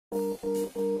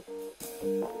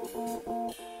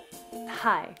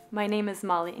Hi, my name is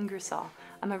Molly Ingersoll.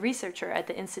 I'm a researcher at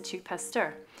the Institut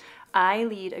Pasteur. I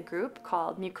lead a group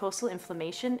called Mucosal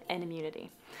Inflammation and Immunity.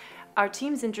 Our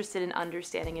team's interested in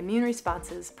understanding immune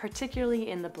responses, particularly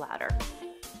in the bladder.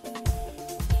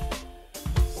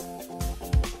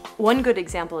 One good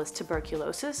example is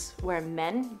tuberculosis, where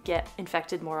men get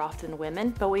infected more often than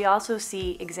women, but we also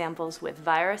see examples with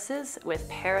viruses, with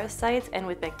parasites, and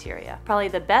with bacteria. Probably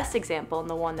the best example, and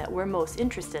the one that we're most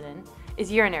interested in, is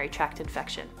urinary tract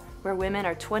infection, where women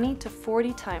are 20 to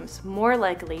 40 times more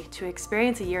likely to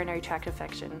experience a urinary tract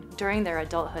infection during their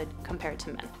adulthood compared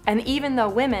to men. And even though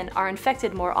women are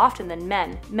infected more often than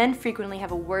men, men frequently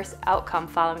have a worse outcome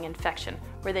following infection,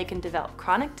 where they can develop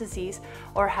chronic disease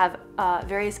or have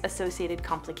various associated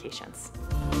complications.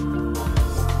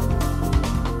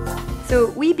 So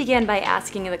we began by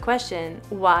asking the question,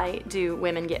 why do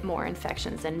women get more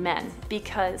infections than men?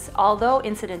 Because although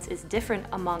incidence is different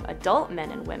among adult men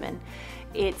and women,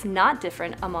 it's not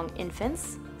different among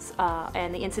infants,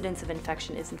 and the incidence of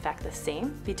infection is in fact the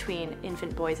same between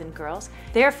infant boys and girls.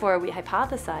 Therefore, we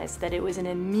hypothesized that it was an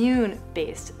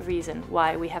immune-based reason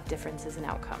why we have differences in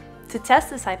outcome. To test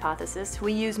this hypothesis,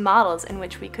 we used models in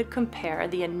which we could compare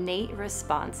the innate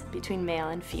response between male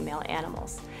and female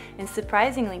animals. And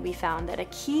surprisingly, we found that a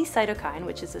key cytokine,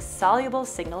 which is a soluble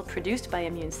signal produced by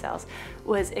immune cells,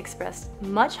 was expressed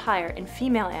much higher in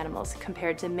female animals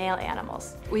compared to male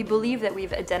animals. We believe that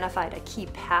we've identified a key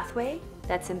pathway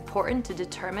that's important to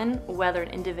determine whether an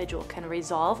individual can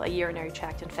resolve a urinary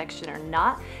tract infection or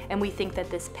not, and we think that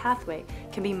this pathway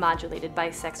can be modulated by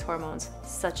sex hormones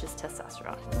such as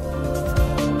testosterone.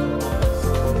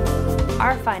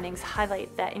 Our findings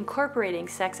highlight that incorporating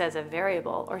sex as a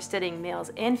variable, or studying males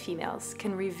and females,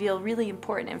 can reveal really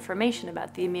important information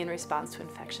about the immune response to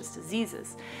infectious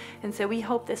diseases. And so we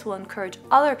hope this will encourage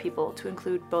other people to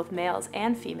include both males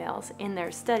and females in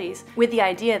their studies, with the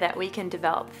idea that we can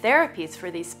develop therapies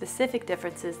for these specific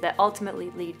differences that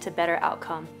ultimately lead to better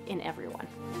outcome in everyone.